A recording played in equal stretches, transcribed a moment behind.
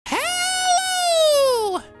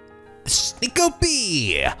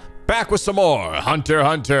NicoB! Back with some more Hunter x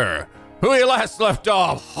Hunter. Who we last left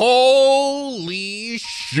off. Holy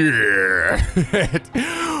shit.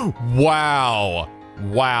 Wow.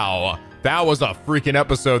 Wow. That was a freaking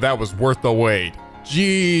episode that was worth the wait.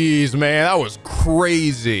 Jeez, man, that was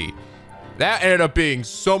crazy. That ended up being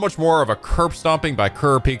so much more of a curb stomping by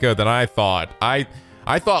Kurapika than I thought. I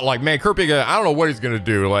thought, like, man, Kurapika, I don't know what he's gonna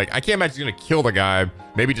do. Like, I can't imagine he's gonna kill the guy,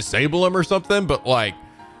 maybe disable him or something, but like,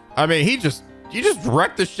 I mean, he just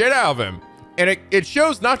wrecked the shit out of him. And it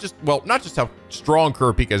shows not just how strong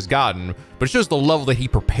Kurapika's gotten, but it shows the level that he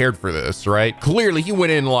prepared for this, right? Clearly, he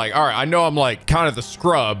went in like, all right, I know I'm like kind of the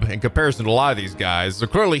scrub in comparison to a lot of these guys. So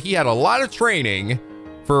clearly, he had a lot of training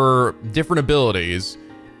for different abilities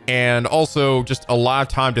and also just a lot of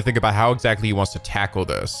time to think about how exactly he wants to tackle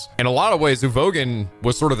this. In a lot of ways, Uvogin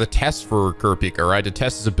was sort of the test for Kurapika, right? To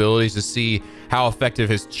test his abilities, to see how effective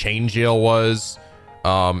his chain jail was.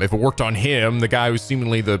 If it worked on him, the guy who's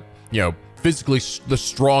seemingly the, you know, physically the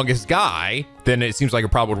strongest guy, then it seems like it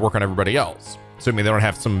probably would work on everybody else. Assuming they don't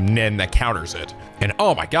have some nen that counters it. And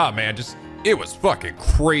oh my God, man, it was fucking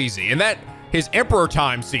crazy. And that his Emperor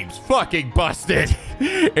time seems fucking busted.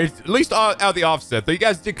 It's at least out the offset. So you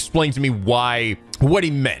guys did explain to me what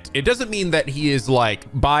he meant. It doesn't mean that he is like,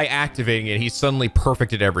 by activating it, he's suddenly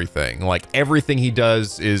perfect at everything. Like everything he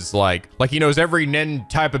does is like he knows every nen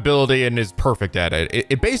type ability and is perfect at it.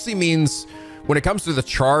 It basically means when it comes to the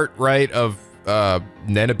chart, right, of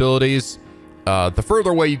nen abilities, the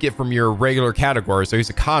further away you get from your regular category, so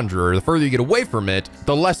he's a conjurer, the further you get away from it,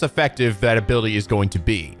 the less effective that ability is going to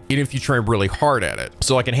be, even if you train really hard at it.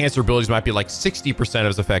 So like enhancer abilities might be like 60%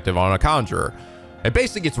 as effective on a conjurer. It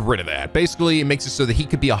basically gets rid of that. Basically, it makes it so that he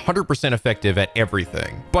could be 100% effective at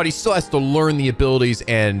everything, but he still has to learn the abilities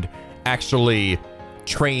and actually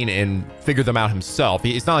train and figure them out himself.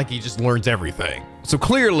 It's not like he just learns everything. So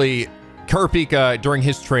clearly, Kurapika, during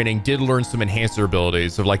his training, did learn some enhancer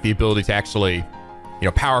abilities of like the ability to actually, you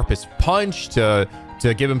know, power up his punch to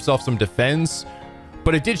give himself some defense.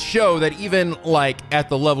 But it did show that even like at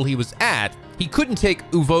the level he was at, he couldn't take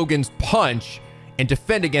Uvogin's punch and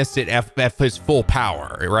defend against it at his full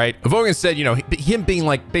power, right? Uvogin said, you know, him being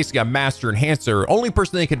like basically a master enhancer, only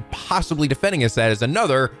person that could possibly defend against that is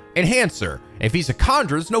another enhancer. And if he's a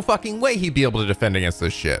conjurer, there's no fucking way he'd be able to defend against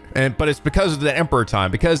this shit. But it's because of the Emperor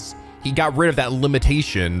time, because he got rid of that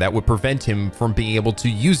limitation that would prevent him from being able to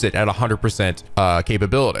use it at 100%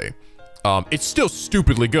 capability. It's still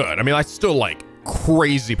stupidly good. I mean, that's still like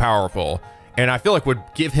crazy powerful. And I feel like would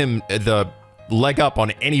give him the leg up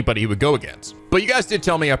on anybody he would go against. But you guys did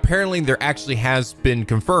tell me apparently there actually has been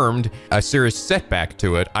confirmed a serious setback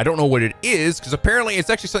to it. I don't know what it is, because apparently it's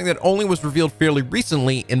actually something that only was revealed fairly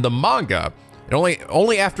recently in the manga. And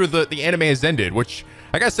only after the anime has ended, which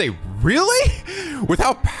I gotta say, really? With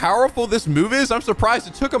how powerful this move is, I'm surprised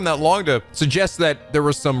it took him that long to suggest that there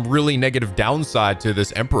was some really negative downside to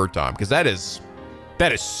this Emperor time, because that is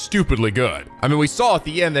stupidly good. I mean, we saw at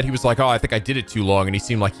the end that he was like, oh, I think I did it too long, and he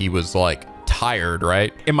seemed like he was like tired,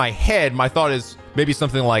 right? In my head, my thought is maybe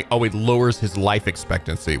something like, oh, it lowers his life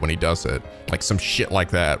expectancy when he does it. Like some shit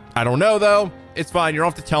like that. I don't know though. It's fine. You don't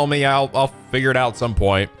have to tell me. I'll figure it out at some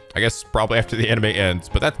point. I guess probably after the anime ends,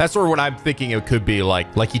 but that's sort of what I'm thinking it could be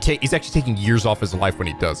like he's actually taking years off his life when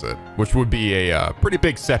he does it, which would be a pretty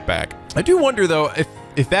big setback. I do wonder though,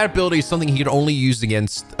 if that ability is something he could only use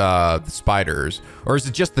against the spiders, or is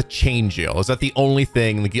it just the chain jail? Is that the only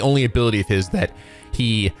thing, like the only ability of his that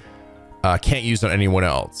he can't use on anyone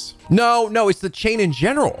else? No, it's the chain in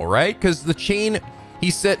general, right? Because the chain,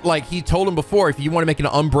 he said, like he told him before, if you want to make an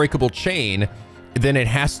unbreakable chain, then it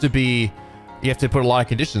has to be, you have to put a lot of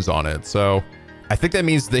conditions on it. So I think that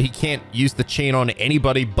means that he can't use the chain on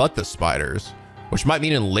anybody but the spiders, which might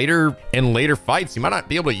mean in later fights, he might not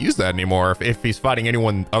be able to use that anymore if he's fighting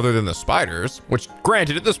anyone other than the spiders, which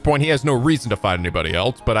granted at this point, he has no reason to fight anybody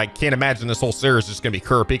else, but I can't imagine this whole series is just gonna be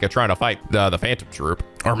Kurapika trying to fight the Phantom Troupe.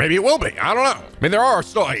 Or maybe it will be, I don't know. I mean, there are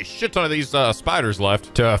still a shit ton of these spiders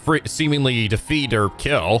left to seemingly defeat or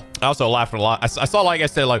kill. I also laughed a lot. I saw, like I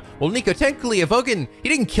said, like, well, Nico, technically Uvogin, he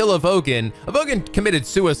didn't kill Uvogin. Uvogin committed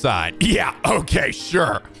suicide. Yeah, okay,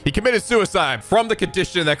 sure. He committed suicide from the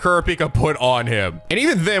condition that Kurapika put on him. And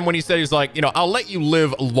even then, when he said, he's like, you know, I'll let you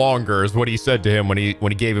live longer, is what he said to him when he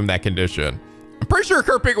gave him that condition. I'm pretty sure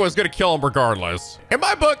Kurapika was gonna kill him regardless. In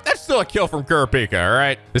my book, that's still a kill from Kurapika, all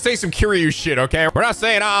right? This ain't some Kiryu shit, okay? We're not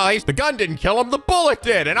saying, oh, the gun didn't kill him, the bullet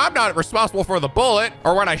did, and I'm not responsible for the bullet,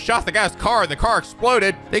 or when I shot the guy's car and the car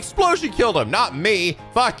exploded, the explosion killed him, not me.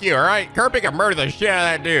 Fuck you, all right? Kurapika murdered the shit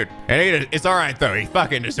out of that dude. And it's all right, though. He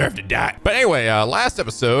fucking deserved to die. But anyway, last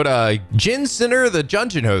episode, Jin Sinner, the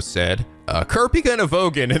dungeon host, said, Kurapika and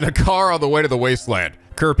Avogan in the car on the way to the wasteland.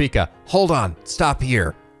 Kurapika, hold on, stop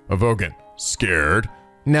here. Avogan, scared?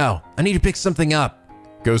 No, I need to pick something up.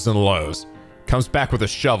 Goes in Lowe's. Comes back with a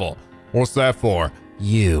shovel. What's that for?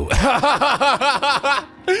 You.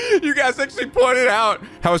 You guys actually pointed out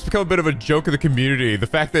how it's become a bit of a joke of the community. The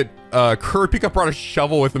fact that Kurapika brought a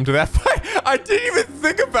shovel with him to that fight. I didn't even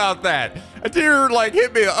think about that. I didn't even like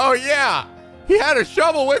hit me. Oh yeah. He had a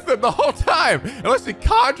shovel with him the whole time, unless he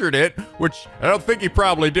conjured it, which I don't think he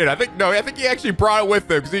probably did. I think he actually brought it with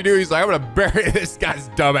him because he knew he's like, I'm gonna bury this guy's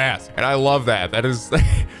dumb ass. And I love that. That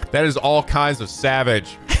is all kinds of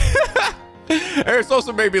savage. And it's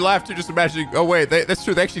also made me laugh too, just imagining, oh wait, that's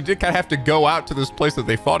true. They actually did kind of have to go out to this place that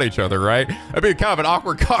they fought each other, right? That'd be kind of an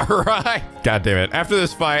awkward car ride. God damn it. After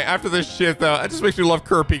this fight, after this shit though, it just makes me love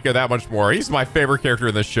Kurapika that much more. He's my favorite character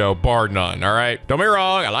in this show, bar none, all right? Don't be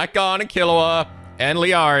wrong, I like Gon and Killua and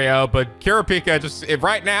Leorio, but Kurapika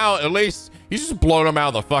right now, at least, he's just blowing him out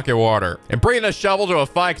of the fucking water. And bringing a shovel to a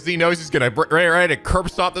fight because he knows he's gonna ready to curb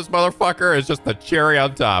stop this motherfucker is just the cherry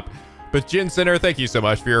on top. But Jin Sinner, thank you so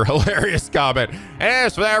much for your hilarious comment. And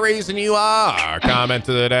as for that reason, you are comment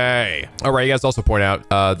of the day. All right, you guys also point out,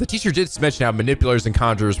 the teacher did mention how manipulators and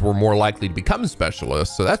conjurers were more likely to become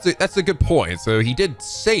specialists. So that's a good point. So he did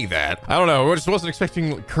say that. I don't know, I just wasn't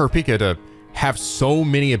expecting Kurapika to have so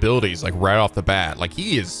many abilities like right off the bat. Like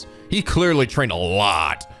he clearly trained a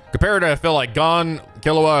lot. Compared to, I feel like Gon,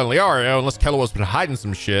 Killua, and Leorio, unless Killua's been hiding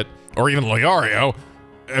some shit, or even Leorio,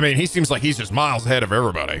 I mean, he seems like he's just miles ahead of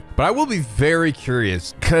everybody. But I will be very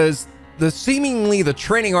curious because the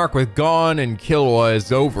training arc with Gon and Killua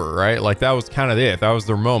is over, right? Like that was kind of it. That was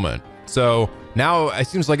their moment. So now it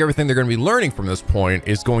seems like everything they're going to be learning from this point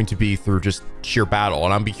is going to be through just sheer battle.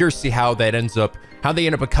 And I'm curious to see how they end up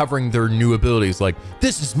uncovering their new abilities. Like,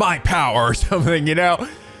 this is my power or something, you know?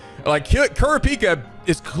 Like Kurapika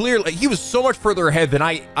is clearly, he was so much further ahead than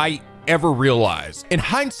I ever realized. In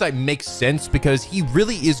hindsight, makes sense because he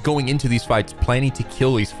really is going into these fights planning to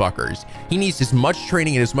kill these fuckers. He needs as much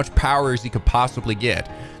training and as much power as he could possibly get.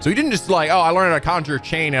 So he didn't just like, oh, I learned how to conjure a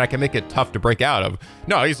chain and I can make it tough to break out of.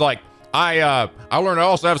 No, he's like, I learned I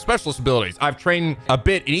also have specialist abilities. I've trained a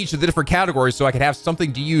bit in each of the different categories so I could have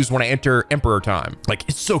something to use when I enter Emperor time. Like,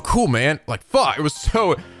 it's so cool, man. Like, fuck, it was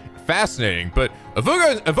so fascinating. But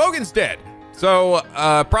Avogan's dead. So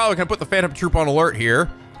probably gonna put the Phantom Troupe on alert here.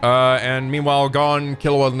 And meanwhile, Gon,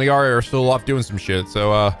 Killua, and Leorio are still off doing some shit.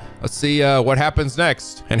 So let's see what happens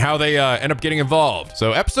next and how they end up getting involved.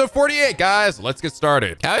 So episode 48, guys, let's get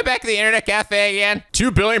started. Are we back at the internet cafe again? 2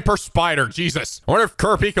 billion per spider, Jesus. I wonder if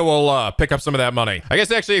Kurapika will pick up some of that money. I guess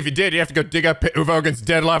actually if you did, you have to go dig up Avogan's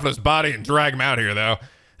dead lifeless body and drag him out here though.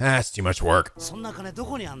 That's too much work.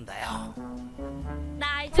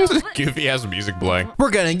 Goofy has music playing. We're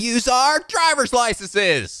gonna use our driver's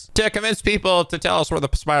licenses to convince people to tell us where the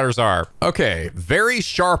spiders are. Okay, very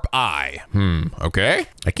sharp eye. Okay.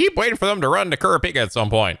 I keep waiting for them to run to Kurapika at some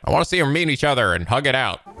point. I want to see them meet each other and hug it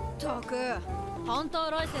out.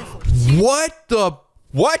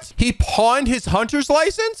 What? He pawned his hunter's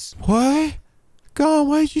license? What? God,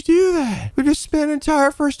 why'd you do that? We just spent an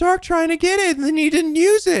entire first arc trying to get it and then you didn't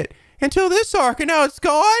use it until this arc and now it's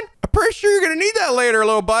gone? I'm pretty sure you're gonna need that later,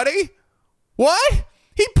 little buddy. What?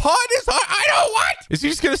 He pawned his I don't what? Is he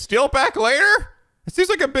just gonna steal it back later? It seems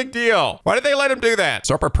like a big deal. Why did they let him do that?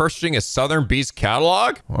 Start by purchasing a Southern Beast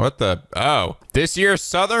catalog? What the? Oh, this year's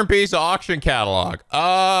Southern Beast auction catalog.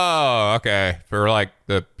 Oh, okay. For like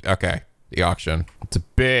the auction. It's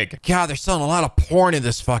big. God, they're selling a lot of porn in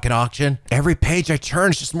this fucking auction. Every page I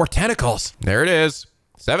turn is just more tentacles. There it is.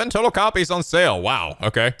 7 total copies on sale. Wow.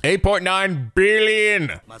 Okay. 8.9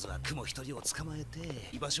 billion.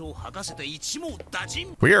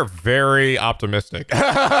 We are very optimistic.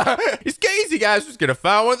 It's easy, guys. Just gonna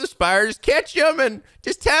find one of the spiders, catch them, and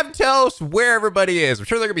just have them tell us where everybody is. I'm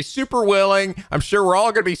sure they're gonna be super willing. I'm sure we're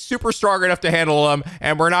all gonna be super strong enough to handle them,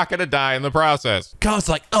 and we're not gonna die in the process. God's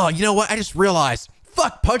like, oh, you know what? I just realized.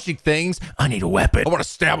 Fuck punching things. I need a weapon. I want to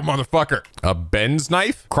stab a motherfucker. A Ben's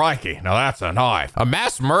knife? Crikey. Now that's a knife. A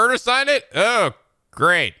mass murder sign it? Oh,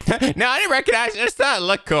 great. No, I didn't recognize it. It's not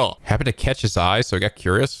look cool. Happened to catch his eye, so I got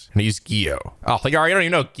curious. And he's Gio. Oh, you don't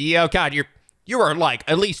even know Gio? God, you are like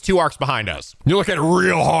at least 2 arcs behind us. You're looking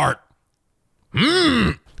real hard.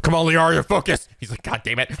 Come on, Leorio, focus. He's like, God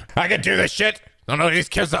damn it. I can do this shit. None of these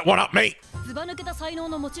kids that one up me.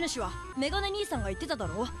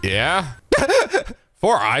 Yeah.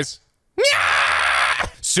 4 eyes.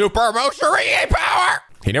 Super Moshiri power.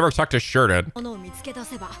 He never tucked his shirt in. Oh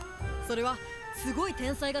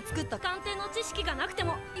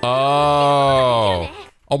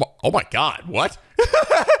my God, what?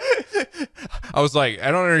 I was like,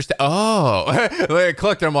 I don't understand. Oh, I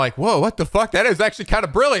clicked and I'm like, whoa, what the fuck? That is actually kind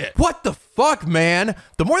of brilliant. What the fuck, man?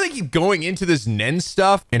 The more they keep going into this Nen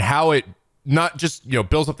stuff and how it not just, you know,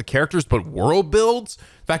 builds up the characters, but world builds.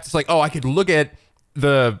 In fact, it's like, oh, I could look at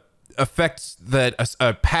the effects that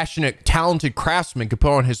a passionate, talented craftsman could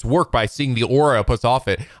put on his work by seeing the aura it puts off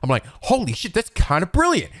it. I'm like, holy shit, that's kind of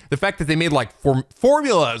brilliant. The fact that they made like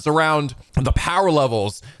formulas around the power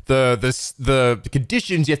levels, the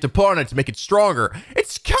conditions you have to put on it to make it stronger.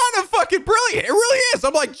 It's kind of fucking brilliant. It really is.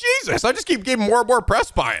 I'm like, Jesus, I just keep getting more and more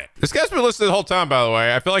impressed by it. This guy's been listening the whole time, by the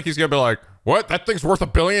way. I feel like he's gonna be like, what? That thing's worth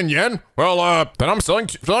 $1 billion yen? Well, then I'm selling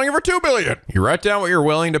it for $2 billion. You write down what you're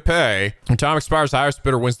willing to pay. When time expires, the highest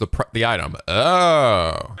bidder wins the item.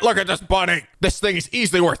 Oh. Look at this bunny. This thing is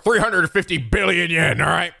easily worth 350 billion yen, all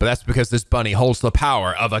right? But that's because this bunny holds the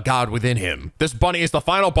power of a god within him. This bunny is the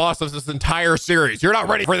final boss of this entire series. You're not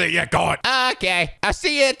ready for that yet, go on. Okay. I'll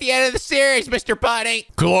see you at the end of the series, Mr. Bunny.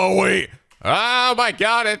 Chloe. Oh my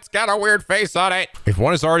God, it's got a weird face on it. If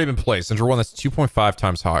one has already been placed, enter one that's 2.5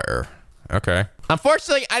 times higher. Okay.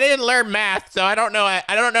 Unfortunately, I didn't learn math, so I don't know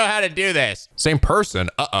how to do this. Same person.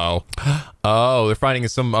 Uh-oh. Oh, they're finding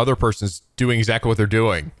some other person's doing exactly what they're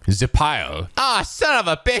doing. Zipile. Ah, son of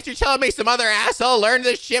a bitch. You're telling me some other asshole learned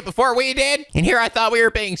this shit before we did? And here I thought we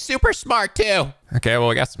were being super smart, too. Okay, well,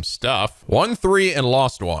 we got some stuff. 1, 3, and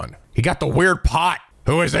lost 1. He got the weird pot.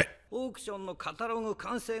 Who is it? Oh,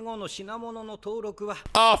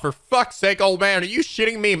 for fuck's sake, old man, are you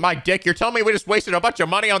shitting me, my dick? You're telling me we just wasted a bunch of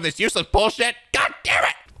money on this useless bullshit? God damn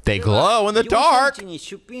it! They glow in the dark. Isn't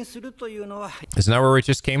that where we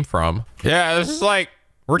just came from? Yeah, this is like,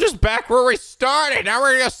 we're just back where we started. Now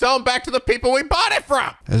we're gonna sell them back to the people we bought it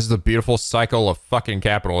from. This is the beautiful cycle of fucking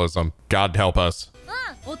capitalism. God help us.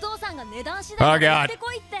 Oh God.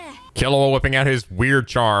 Killua whipping out his weird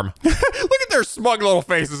charm. Look at their smug little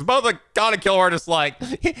faces. Both the God and Killua are just like,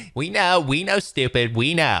 we know, stupid,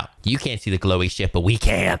 we know. You can't see the glowy shit, but we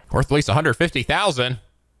can. Worth at least 150,000. Is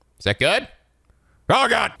that good? Oh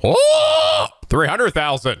God. Oh,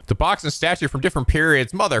 300,000. The box and statue from different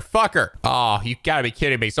periods. Motherfucker. Oh, you gotta be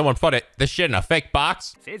kidding me. Someone put this shit in a fake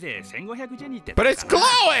box. But it's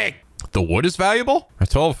glowing. The wood is valuable? I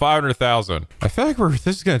told 500,000. I feel like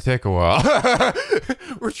this is gonna take a while.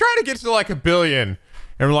 We're trying to get to like $1 billion.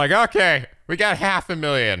 And we're like, okay, we got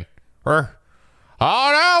 $500,000. Oh,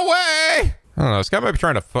 no way. I don't know, this guy might be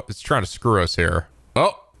trying to screw us here.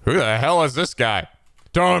 Oh, who the hell is this guy?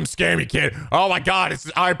 Don't scare me, kid. Oh my God, it's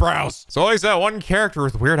his eyebrows. So always that one character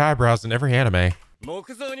with weird eyebrows in every anime. Oh,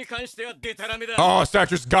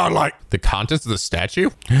 statue's godlike. The contents of the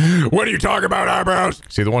statue? What are you talking about, eyebrows?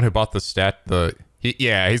 See, the one who bought the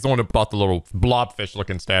yeah, he's the one who bought the little blobfish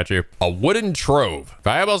looking statue. A wooden trove.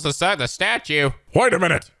 Valuables inside the statue. Wait a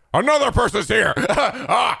minute. Another person's here.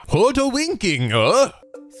 Photo winking.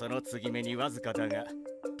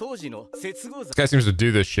 This guy seems to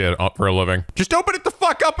do this shit for a living. Just open it the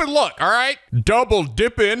fuck up and look, all right? Double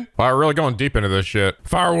dipping. Wow, we're really going deep into this shit.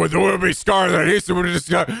 If I were with the Ruby Scar, then he would have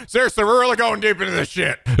just seriously, we're really going deep into this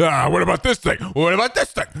shit. What about this thing? What about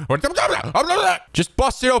this thing? Just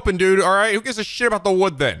bust it open, dude, all right? Who gives a shit about the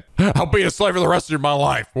wood then? I'll be a slave for the rest of my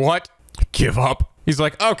life. What? Give up. He's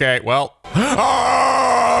like, okay, well.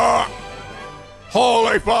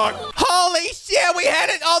 Holy fuck. Holy shit, we had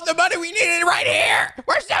all the money we needed right here.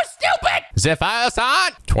 We're so stupid.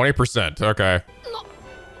 Zephyr-san? 20%, okay.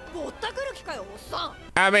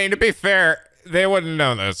 I mean, to be fair, they wouldn't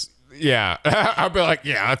know this. Yeah, I'd be like,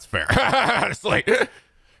 yeah, that's fair. Honestly,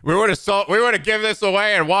 we would have given this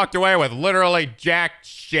away and walked away with literally jack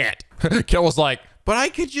shit. Kill was like, but I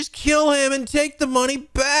could just kill him and take the money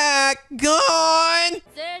back. Gone.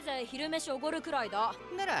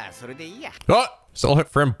 Oh, sell it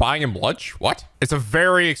for him buying him lunch? What? It's a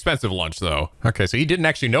very expensive lunch, though. Okay, so he didn't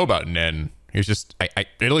actually know about Nen. He was just, at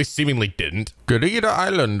least seemingly didn't. Gurita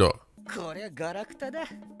Island.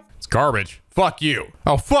 It's garbage. Fuck you.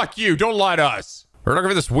 Oh, fuck you. Don't lie to us. We're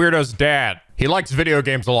looking for this weirdo's dad. He likes video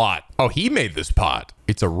games a lot. Oh, he made this pot.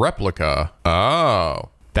 It's a replica. Oh,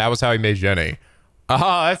 that was how he made Jenny.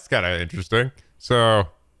 Oh, that's kind of interesting. So,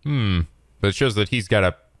 but it shows that he's got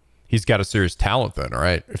a serious talent then,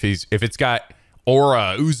 right? If it's got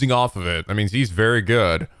aura oozing off of it, that means he's very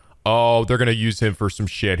good. Oh, they're going to use him for some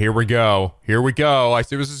shit. Here we go. Here we go. I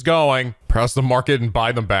see where this is going. Press the market and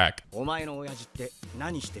buy them back. I don't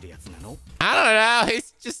know. He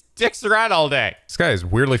just dicks around all day. This guy is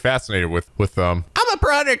weirdly fascinated with I'm a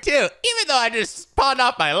brother too, even though I just pawned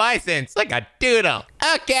off my license like a doodle.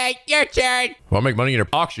 Okay, your turn. Well, make money in an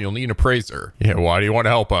auction, you'll need an appraiser. Yeah, why do you want to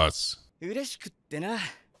help us?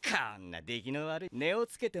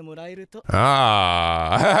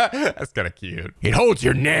 Ah, that's kind of cute. It holds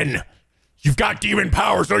your nen. You've got demon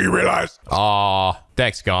powers, don't you realize? Aw,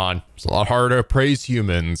 Deck's gone. It's a lot harder to appraise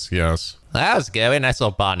humans, yes. That was good. A nice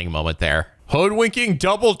little bonding moment there. Hoodwinking,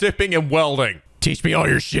 double dipping, and welding. Teach me all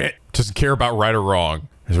your shit. Doesn't care about right or wrong.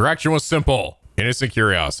 His reaction was simple. Innocent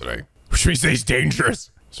curiosity. Which means that he's dangerous.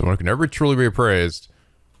 Someone who can never truly be appraised.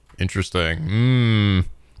 Interesting.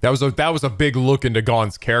 That was a big look into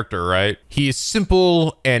Gon's character, right? He is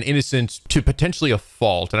simple and innocent to potentially a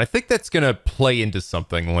fault. And I think that's going to play into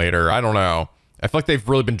something later. I don't know. I feel like they've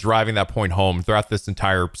really been driving that point home throughout this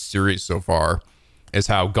entire series so far. Is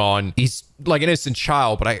how Gon, he's like an innocent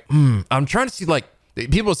child, but I'm trying to see, like,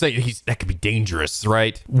 people say that could be dangerous,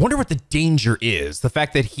 right? Wonder what the danger is. The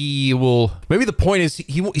fact that he will, maybe the point is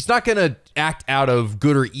he's not going to act out of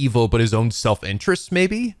good or evil, but his own self-interest,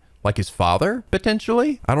 maybe? Like his father,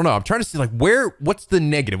 potentially? I don't know. I'm trying to see, like, what's the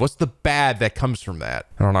negative? What's the bad that comes from that?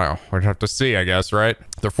 I don't know. We'd have to see, I guess, right?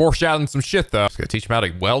 They're foreshadowing some shit, though. Just gonna teach him how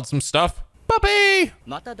to weld some stuff. Puppy!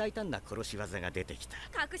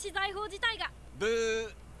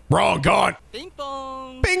 Wrong, gone. Bing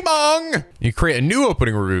bong. Bing bong. You create a new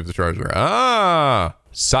opening, remove the treasure. Ah,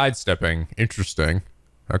 sidestepping. Interesting.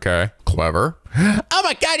 Okay, clever. Oh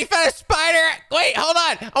my God, you found a spider! Wait, hold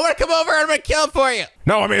on. I want to come over and I'm gonna kill him for you.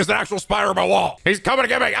 No, I mean, it's an actual spider on my wall. He's coming to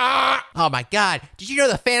get me. Ah! Oh my God, did you know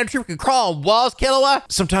the Phantom Troupe can crawl on walls, Killua?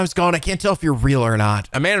 Sometimes, Gon, I can't tell if you're real or not.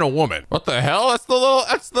 A man and a woman. What the hell? That's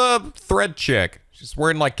the thread chick. She's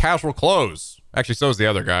wearing like casual clothes. Actually, so is the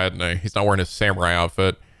other guy, isn't he? He's not wearing his samurai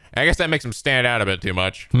outfit. I guess that makes him stand out a bit too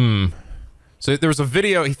much. So there was a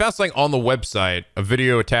video, he found something on the website, a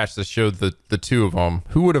video attached that showed the two of them.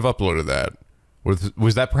 Who would have uploaded that?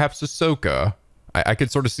 Was that perhaps Ahsoka? I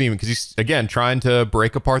could sort of see him because he's, again, trying to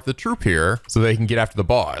break apart the troop here so they can get after the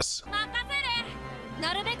boss.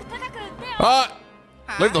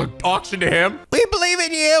 Leave the auction to him. We believe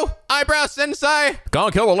in you, Eyebrow Sensei.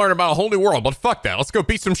 Gon Kill will learn about a whole new world, but fuck that. Let's go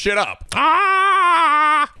beat some shit up.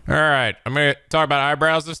 Ah! All right, I'm gonna talk about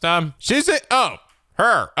eyebrows this time. She's it. Oh.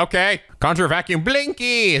 Her, okay. Conjure vacuum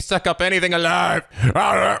blinky, suck up anything alive. All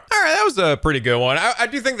right, that was a pretty good one. I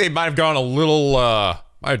do think they might have gone a little,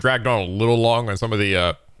 might have dragged on a little long on some of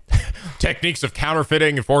the techniques of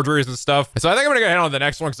counterfeiting and forgeries and stuff. So I think I'm gonna go ahead on the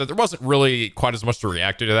next one because there wasn't really quite as much to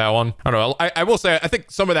react to that one. I don't know. I will say, I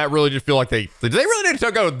think some of that really did feel like did they really need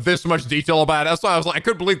to go this much detail about it? That's why I was like, I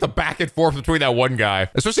couldn't believe the back and forth between that one guy.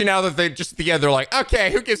 Especially now that they just at the end, they're like,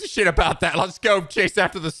 okay, who gives a shit about that? Let's go chase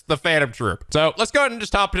after the Phantom Troupe. So let's go ahead and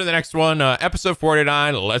just hop into the next one. Episode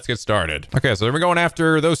 49, let's get started. Okay, so we're going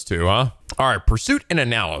after those two, huh? All right, pursuit and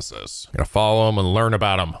analysis. Gonna follow them and learn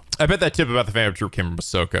about them. I bet that tip about the Phantom Troupe came from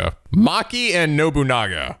Ahsoka. Maki and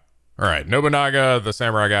Nobunaga. All right, Nobunaga, the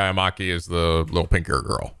samurai guy, and Maki is the little pink hair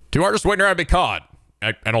girl. Two artists waiting around to be caught.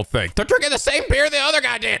 I don't think. They're drinking the same beer the other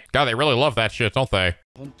guy did. God, they really love that shit, don't they?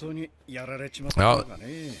 Oh.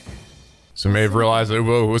 So may have realized that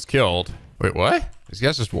Ubo was killed. Wait, what? These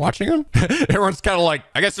guys just watching him? Everyone's kind of like,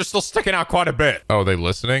 I guess they're still sticking out quite a bit. Oh, they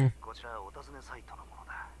listening?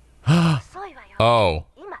 Oh.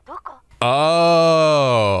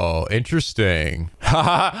 Oh, interesting.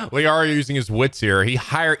 Leorio using his wits here.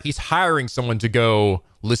 He's hiring someone to go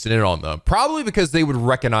listen in on them. Probably because they would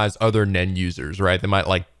recognize other Nen users, right? They might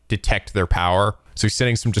like detect their power. So he's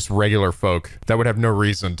sending some just regular folk that would have no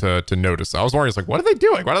reason to notice. I was wondering, like, what are they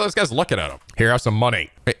doing? Why are those guys looking at him? Here, have some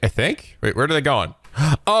money. I think. Wait, where are they going?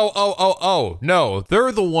 Oh, no,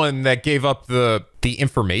 they're the one that gave up the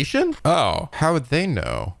information? Oh, how would they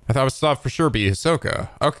know? I thought for sure be Ahsoka.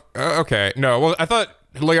 Okay, no, well, I thought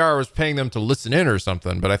Leorio was paying them to listen in or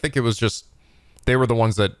something, but I think it was just, they were the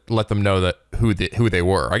ones that let them know that who they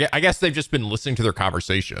were. I guess they've just been listening to their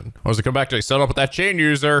conversation. I was to come back to set up with that chain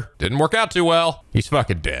user. Didn't work out too well. He's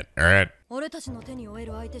fucking dead, all right? Oh,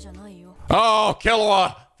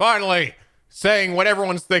 Killua, finally saying what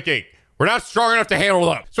everyone's thinking. We're not strong enough to handle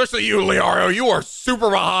them. Especially you, Leorio. You are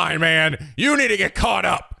super behind, man. You need to get caught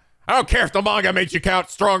up. I don't care if the manga makes you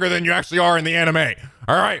count stronger than you actually are in the anime.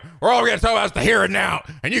 All right? We're all we're going to talk about is the here and now.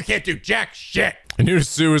 And you can't do jack shit. I knew as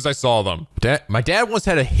soon as I saw them. My dad once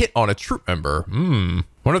had a hit on a troop member.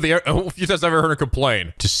 One of the few times I've ever heard him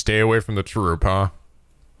complain. Just stay away from the troop, huh?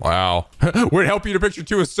 Wow. Would help you to picture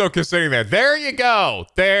two Ahsoka sitting there. There you go.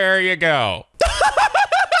 There you go.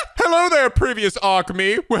 Hello there, previous Arc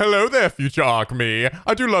Me. Well, hello there, future Arc Me.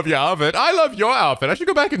 I do love your outfit. I love your outfit. I should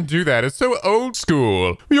go back and do that. It's so old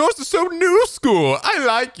school. Yours is so new school. I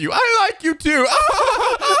like you. I like you too.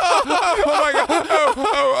 Oh my God.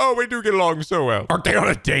 Oh, we do get along so well. Aren't they on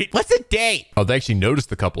a date? What's a date? Oh, they actually noticed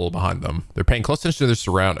the couple behind them. They're paying close attention to their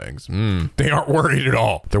surroundings. They aren't worried at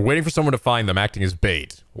all. They're waiting for someone to find them, acting as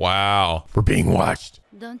bait. Wow. We're being watched.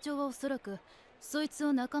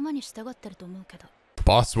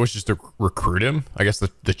 Boss wishes to recruit him. I guess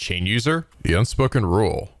the chain user. The unspoken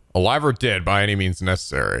rule. Alive or dead by any means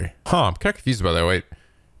necessary. Huh, I'm kind of confused about that. Wait.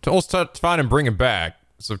 To find and bring him back.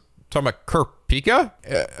 So, talking about Kurapika?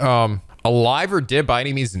 Alive or dead by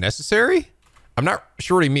any means necessary? I'm not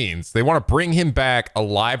sure what he means. They want to bring him back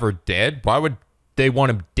alive or dead? Why would they want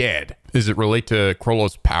him dead? Does it relate to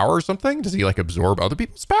Krollo's power or something? Does he, like, absorb other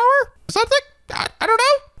people's power? Something? I don't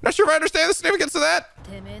know. Not sure if I understand the significance of that.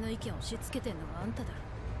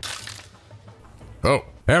 Oh,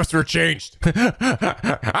 hamster changed.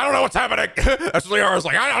 I don't know what's happening. That's what Leorio's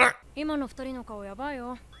like. I don't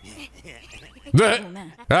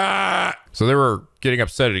know. So they were getting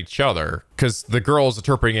upset at each other because the girl's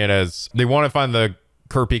interpreting it as they want to find the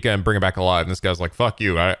Kurapika and bring him back alive. And this guy's like, fuck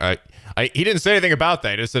you. He didn't say anything about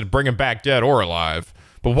that. He just said bring him back dead or alive.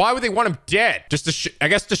 But why would they want him dead? Just to, I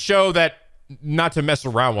guess, to show that not to mess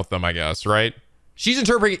around with them, I guess, right? She's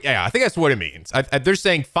interpreting, yeah, I think that's what it means. They're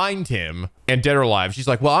saying find him and dead or alive. She's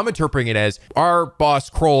like, well, I'm interpreting it as our boss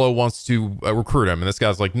Krollo wants to recruit him. And this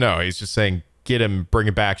guy's like, no, he's just saying get him, bring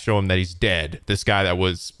him back, show him that he's dead. This guy that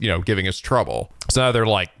was, you know, giving us trouble. So now they're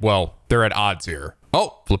like, well, they're at odds here.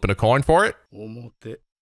 Oh, flipping a coin for it.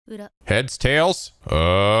 Heads, tails.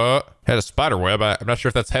 Had a spider web. I'm not sure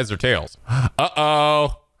if that's heads or tails.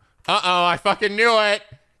 Uh-oh, I fucking knew it.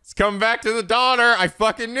 It's coming back to the daughter. I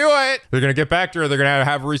fucking knew it. They're going to get back to her. They're going to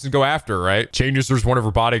have a reason to go after her, right? Changes one of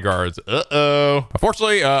her bodyguards. Uh-oh.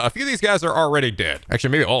 Unfortunately, a few of these guys are already dead. Actually,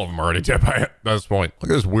 maybe all of them are already dead by this point.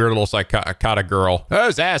 Look at this weird little psychotic girl.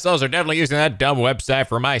 Those assholes are definitely using that dumb website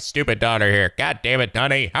for my stupid daughter here. God damn it,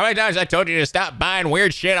 honey. How many times I told you to stop buying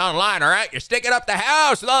weird shit online, all right? You're sticking up the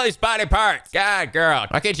house with all these body parts. God, girl.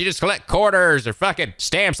 Why can't you just collect quarters or fucking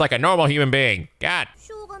stamps like a normal human being? God.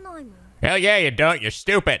 Hell yeah, you don't. You're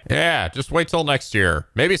stupid. Yeah, just wait till next year.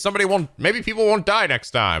 Maybe people won't die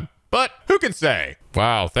next time. But who can say?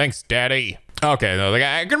 Wow, thanks, Daddy. Okay, no,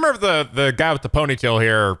 I can remember the guy with the ponytail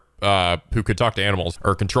here who could talk to animals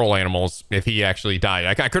or control animals if he actually died.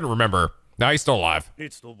 I couldn't remember. Now he's still alive.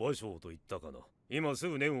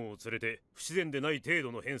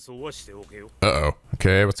 Uh-oh.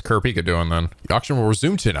 Okay, what's Kurapika doing then? The auction will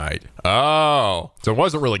resume tonight. Oh, so it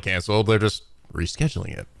wasn't really canceled. They're just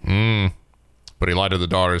rescheduling it. But he lied to the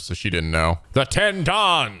daughter, so she didn't know. The 10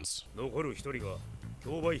 Dons!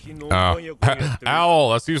 Owl,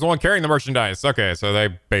 that's who's the one carrying the merchandise. Okay, so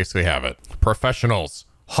they basically have it. Professionals.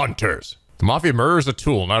 Hunters. The Mafia murders a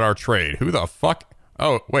tool, not our trade. Who the fuck?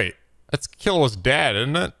 Oh, wait. That's Killua's dad,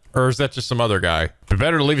 isn't it? Or is that just some other guy? But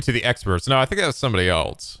better to leave it to the experts. No, I think that's somebody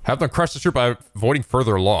else. Have them crush the troop by avoiding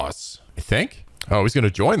further loss. I think? Oh, he's gonna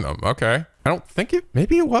join them. Okay. I don't think it...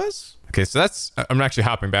 Maybe it was? Okay, so that's... I'm actually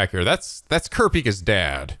hopping back here. That's Kurapika's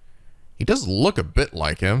dad. He does look a bit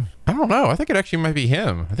like him. I don't know. I think it actually might be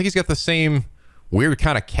him. I think he's got the same weird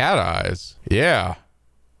kind of cat eyes. Yeah.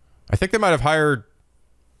 I think they might have hired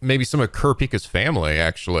maybe some of Kurapika's family,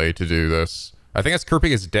 actually, to do this. I think that's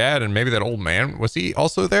Kurapika's dad and maybe that old man. Was he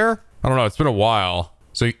also there? I don't know. It's been a while.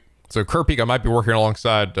 So Kurapika might be working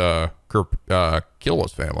alongside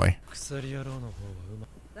Killua's family.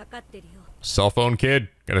 Cell phone kid.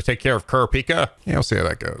 Gotta take care of Kurapika. Yeah, we'll see how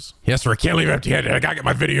that goes. Yes, sir. I can't leave empty-handed. I gotta get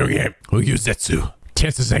my video game. Uzetsu.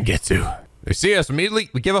 Tensu Zangetsu. They see us immediately.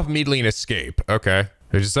 We give up immediately and escape. Okay.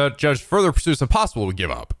 They just judge further pursuits impossible. We give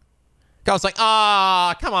up. God's like,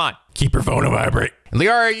 ah, come on. Keep your phone to vibrate. And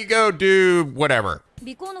Leorio, you go do whatever.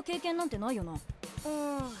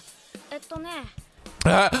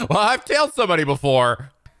 Well, I've tailed somebody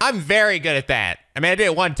before. I'm very good at that. I mean, I did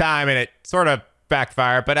it one time and it sort of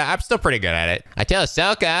backfired, but I'm still pretty good at it. I tell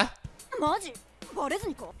Ahsoka.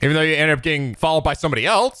 Even though you end up getting followed by somebody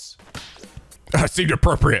else. Seemed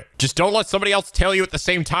appropriate. Just don't let somebody else tell you at the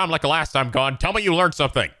same time like the last time gone. Tell me you learned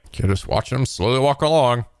something. Okay, just watching him slowly walk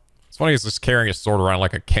along. It's funny he's just carrying his sword around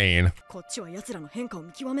like a cane. I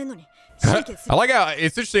like how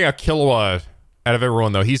it's interesting how Killua, out of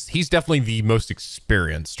everyone though, he's definitely the most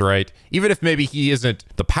experienced, right? Even if maybe he isn't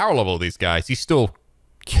the power level of these guys, he's still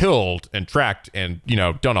killed and tracked and, you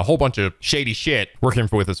know, done a whole bunch of shady shit working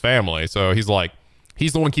with his family. So he's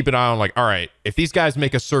he's the one keeping an eye on like, all right, if these guys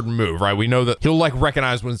make a certain move, right? We know that he'll like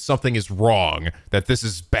recognize when something is wrong, that this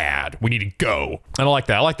is bad. We need to go. And I like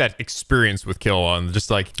that. I like that experience with Killua, and just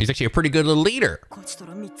like, he's actually a pretty good little leader.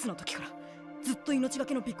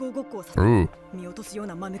 Ooh.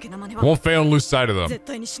 Won't fail and lose sight of them.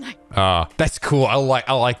 That's cool. I like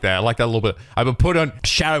that. I like that a little bit. I've been put on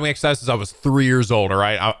shadowing exercise since I was 3 years old, all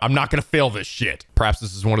right? I'm not going to fail this shit. Perhaps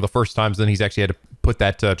this is one of the first times then he's actually had to put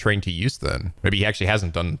that train to use then. Maybe he actually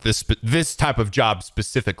hasn't done this type of job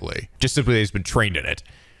specifically. Just simply he's been trained in it.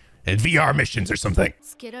 And VR missions or something.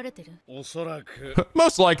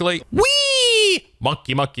 Most likely. Whee!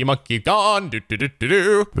 Monkey, monkey, monkey, gone. Do, do, do, do,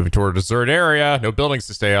 do. Moving toward a desert area. No buildings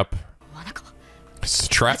to stay up. It's a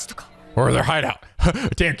trap. Or their hideout.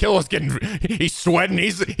 Damn, Killua's getting... He's sweating.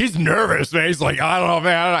 He's nervous, man. He's like, I don't know,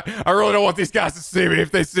 man. I really don't want these guys to see me.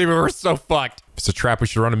 If they see me, we're so fucked. If it's a trap, we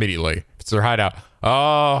should run immediately. If it's their hideout.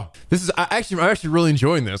 Oh, this is... I'm actually really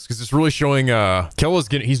enjoying this because it's really showing Killua's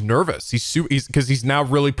getting... He's nervous. Because he's now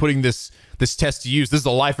really putting this test to use. This is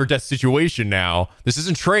a life or death situation now. This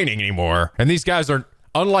isn't training anymore. And these guys are...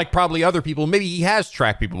 Unlike probably other people, maybe he has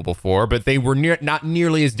tracked people before, but they were not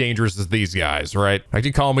nearly as dangerous as these guys, right? I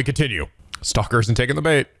can calmly continue. Stalker isn't taking the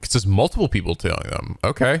bait. It says multiple people telling them.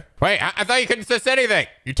 Okay. Wait, I thought you couldn't sense anything.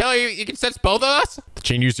 You're telling me you can sense both of us? The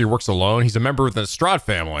chain user works alone. He's a member of the Strahd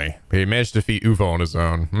family. But he managed to defeat Uvo on his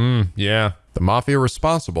own. Yeah. The Mafia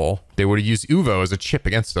responsible. They would have used Uvo as a chip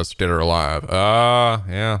against us, dead or alive.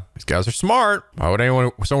 Yeah. These guys are smart. Why would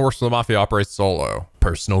someone who works for the Mafia operate solo?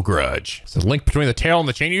 Personal grudge. Is the link between the tail and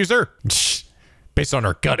the chain user? Based on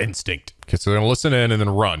our gut instinct. Okay, so they're gonna listen in and then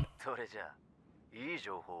run.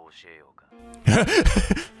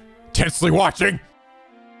 Tensely watching.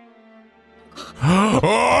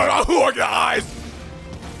 Oh, look at the eyes.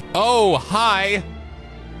 Oh, hi.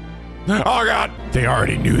 Oh, God. They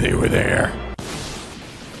already knew they were there.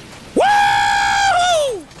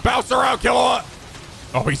 Woo! Bounce around, Killua.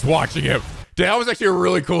 Oh, he's watching him. Dude, that was actually a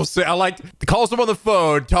really cool scene. I liked, calls him on the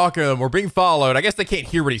phone, talking to him. We're being followed. I guess they can't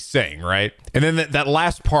hear what he's saying, right? And then that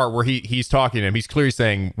last part where he's talking to him, he's clearly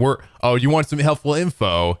saying, oh, you want some helpful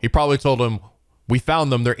info? He probably told him, we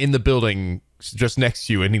found them. They're in the building just next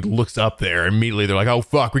to you. And he looks up there. Immediately, they're like, oh,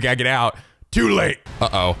 fuck, we gotta get out. Too late.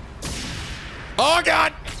 Uh-oh. Oh,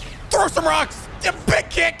 God. Throw some rocks. A big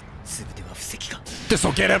kick.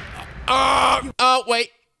 This'll get him. Oh, wait.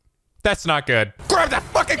 That's not good. Grab that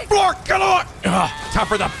fucking floor. Come on. Time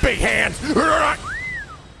for the big hands.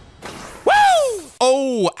 Woo!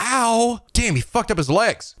 Oh, ow. Damn, he fucked up his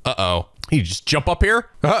legs. Uh-oh. He just jump up here?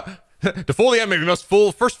 To fool the enemy, you must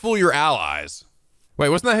first fool your allies. Wait,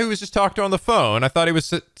 wasn't that who he was just talking to on the phone? I thought he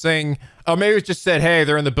was saying, oh, maybe he just said, hey,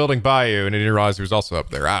 they're in the building by you, and he didn't realize he was also up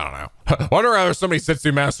there. I don't know. Wonder why there's so many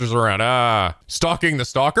Setsu masters around. Stalking the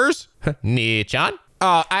stalkers? Nichan?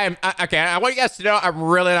 Okay, I want you guys to know I'm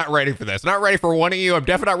really not ready for this. I'm not ready for one of you. I'm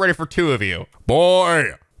definitely not ready for two of you.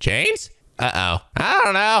 Boy. Chains? Uh-oh. I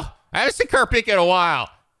don't know. I haven't seen Kurapika in a while.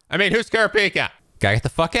 I mean, who's Kurapika? Gotta get the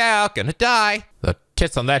fuck out. Gonna die. The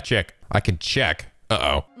tits on that chick. I can check.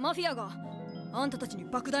 Uh-oh.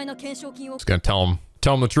 Just gonna tell him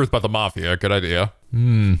the truth about the Mafia. Good idea.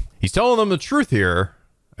 He's telling them the truth here.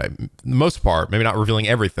 The most part, maybe not revealing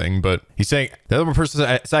everything, but he's saying the other person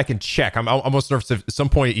says I can check. I'm almost nervous if at some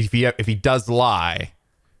point if he does lie,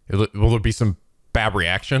 will there be some bad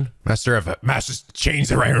reaction? Master's chains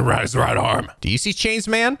around his right arm. Do you see chains,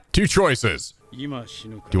 man? Two choices. Do you want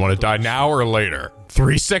to die now or later?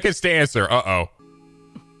 3 seconds to answer. Uh-oh.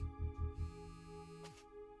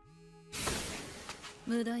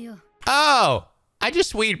 Oh, I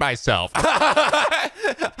just weed myself.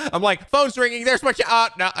 I'm like, phone's ringing. There's my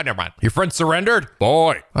no, never mind. Your friend surrendered?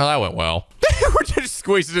 Boy. Well, that went well. We're just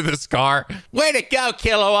squeezing into this car. Way to go,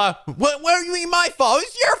 Killua. What do you mean my fault?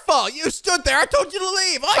 It's your fault. You stood there. I told you to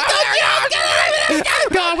leave.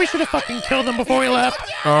 God, we should have fucking killed him before we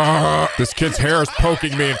left. This kid's hair is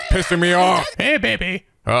poking me and pissing me off. Hey, baby.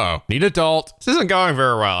 Uh-oh. Need adult. This isn't going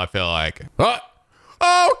very well, I feel like.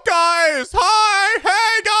 Oh, guys! Hi!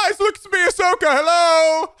 Hey, guys! Look, it's me, Ahsoka!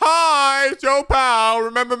 Hello! Hi! Joe Powell,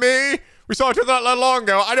 remember me? We saw each other not that long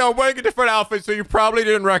ago. I know, I'm wearing a different outfit, so you probably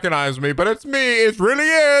didn't recognize me, but it's me. It really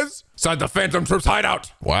is. Inside the Phantom Troupe's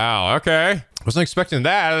hideout. Wow, okay. Wasn't expecting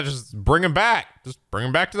that. Just bring him back. Just bring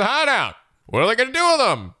him back to the hideout. What are they gonna do with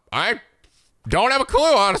him? I don't have a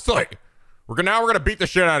clue, honestly. Now we're gonna beat the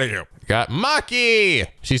shit out of you. Got Maki.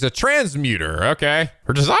 She's a transmuter. Okay.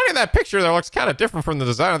 Her design in that picture though looks kind of different from the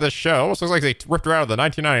design of this show. Almost looks like they ripped her out of the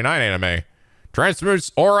 1999 anime.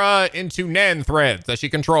 Transmutes aura into Nen threads that she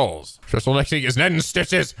controls. Special technique is Nen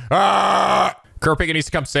stitches. Kurapika needs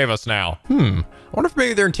to come save us now. I wonder if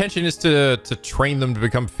maybe their intention is to train them to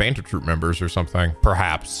become Phantom Troupe members or something.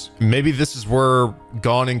 Perhaps. Maybe this is where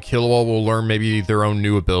Gon and Killua will learn maybe their own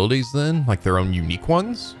new abilities then, like their own unique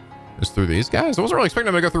ones. Is through these guys. I wasn't really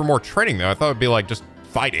expecting them to go through more training though. I thought it'd be like just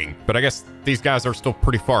fighting, but I guess these guys are still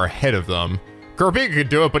pretty far ahead of them. Kurapika could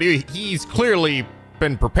do it, but he's clearly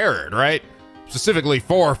been prepared, right? Specifically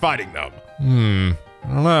for fighting them. I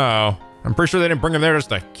don't know. I'm pretty sure they didn't bring him there just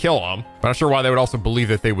to kill him. But I'm not sure why they would also believe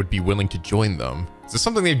that they would be willing to join them. Is this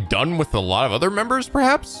something they've done with a lot of other members,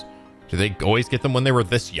 perhaps? Do they always get them when they were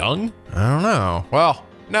this young? I don't know. Well,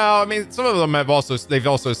 no, I mean, some of them they've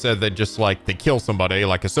also said that just like they kill somebody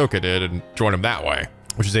like Ahsoka did and join them that way,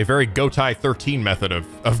 which is a very Gotai 13 method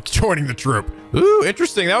of joining the troop. Ooh,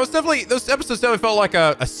 interesting. That was definitely, those episodes definitely felt like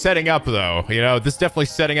a setting up though. You know, this definitely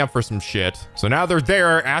setting up for some shit. So now they're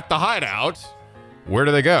there at the hideout. Where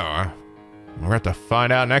do they go? We're gonna have to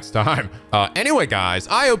find out next time. Anyway, guys,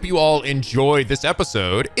 I hope you all enjoyed this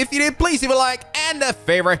episode. If you did, please leave a like and a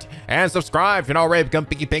favorite and subscribe if you're not already become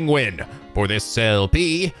Pinky Penguin for this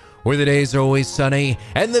LP, where the days are always sunny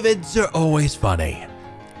and the vids are always funny.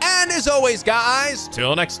 And as always, guys,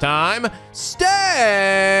 till next time,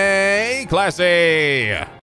 stay classy.